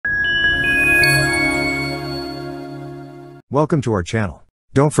Welcome to our channel.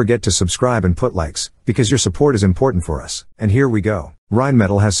 Don't forget to subscribe and put likes, because your support is important for us. And here we go.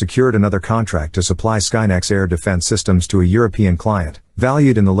 Rheinmetall has secured another contract to supply Skynex air defense systems to a European client,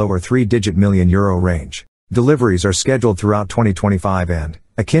 valued in the lower three-digit million euro range. Deliveries are scheduled throughout 2025 and,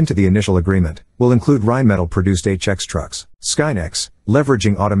 akin to the initial agreement, will include Rheinmetall-produced HX trucks. Skynex,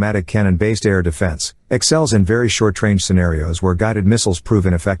 leveraging automatic cannon-based air defense, excels in very short-range scenarios where guided missiles prove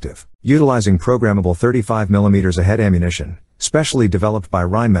ineffective. Utilizing programmable 35mm ahead ammunition, specially developed by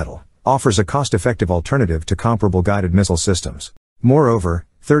Rheinmetall, offers a cost-effective alternative to comparable guided missile systems. Moreover,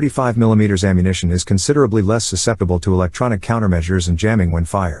 35mm ammunition is considerably less susceptible to electronic countermeasures and jamming when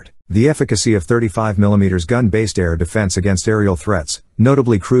fired. The efficacy of 35mm gun-based air defense against aerial threats,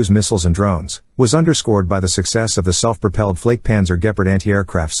 notably cruise missiles and drones, was underscored by the success of the self-propelled Flak Panzer Gepard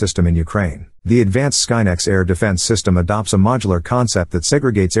anti-aircraft system in Ukraine. The advanced Skynex air defense system adopts a modular concept that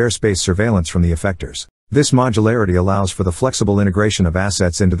segregates airspace surveillance from the effectors. This modularity allows for the flexible integration of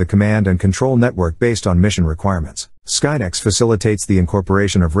assets into the command and control network based on mission requirements. Skynex facilitates the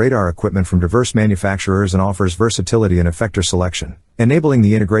incorporation of radar equipment from diverse manufacturers and offers versatility in effector selection, enabling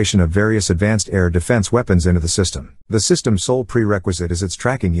the integration of various advanced air defense weapons into the system. The system's sole prerequisite is its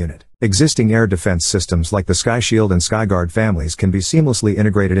tracking unit. Existing air defense systems like the Sky Shield and Skyguard families can be seamlessly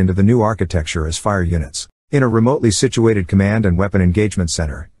integrated into the new architecture as fire units. In a remotely situated command and weapon engagement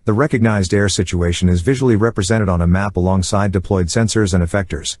center, the recognized air situation is visually represented on a map alongside deployed sensors and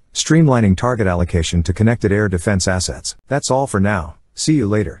effectors, streamlining target allocation to connected air defense assets. That's all for now. See you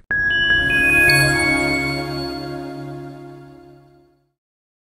later.